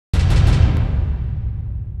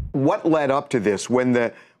What led up to this when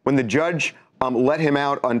the judge let him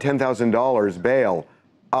out on $10,000 bail?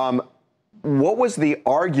 What was the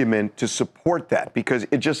argument to support that? Because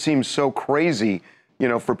it just seems so crazy, you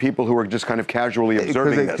know, for people who are just kind of casually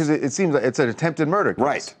observing this. Because it seems like it's an attempted murder case.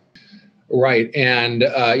 Right. Right. And,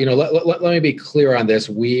 you know, let me be clear on this.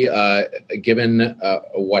 We, given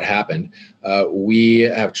what happened, we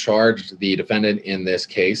have charged the defendant in this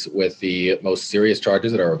case with the most serious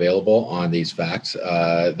charges that are available on these facts.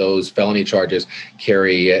 Those felony charges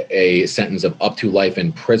carry a sentence of up to life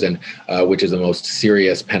in prison, which is the most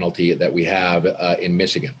serious penalty that we have in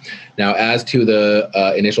Michigan. Now, as to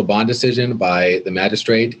the initial bond decision by the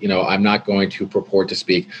magistrate, you know, I'm not going to purport to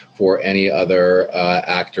speak for any other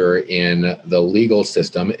actor in the legal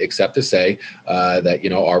system, except to say that, you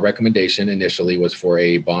know, our recommendation initially was for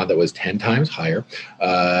a bond that was 10 times higher,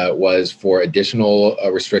 was for additional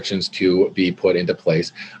restrictions to be put into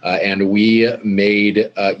place. And we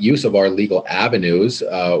made use of our legal avenues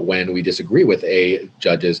when we disagree with a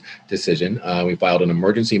judge's decision. We filed an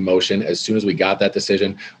emergency motion as soon as we got that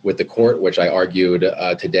decision with the court, which I argued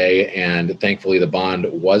today. And thankfully, the bond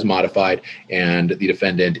was modified and the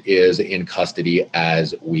defendant is in custody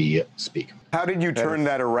as we speak. How did you turn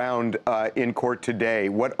that around in court today?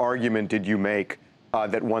 What argument did you make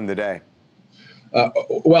that won the day?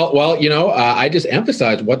 Well, you know, I just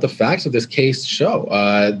emphasized what the facts of this case show.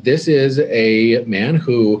 This is a man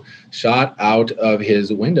who shot out of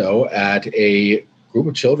his window at a group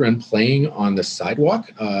of children playing on the sidewalk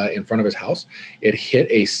in front of his house. It hit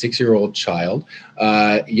a 6-year-old child.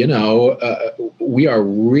 You know, we are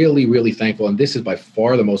really, really thankful, and this is by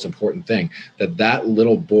far the most important thing, that that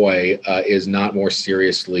little boy is not more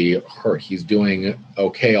seriously hurt. He's doing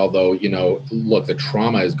okay, although, you know, look, the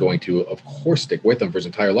trauma is going to, of course, stick with him for his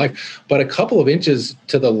entire life. But a couple of inches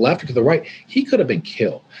to the left or to the right, he could have been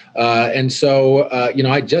killed. And so, you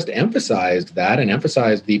know, I just emphasized that and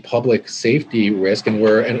emphasized the public safety risk. And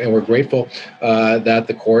we're grateful that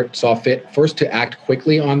the court saw fit first to act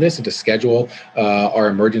quickly on this and to schedule our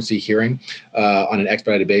emergency hearing on an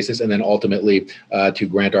expedited basis, and then ultimately to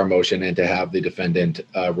grant our motion and to have the defendant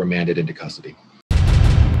remanded into custody.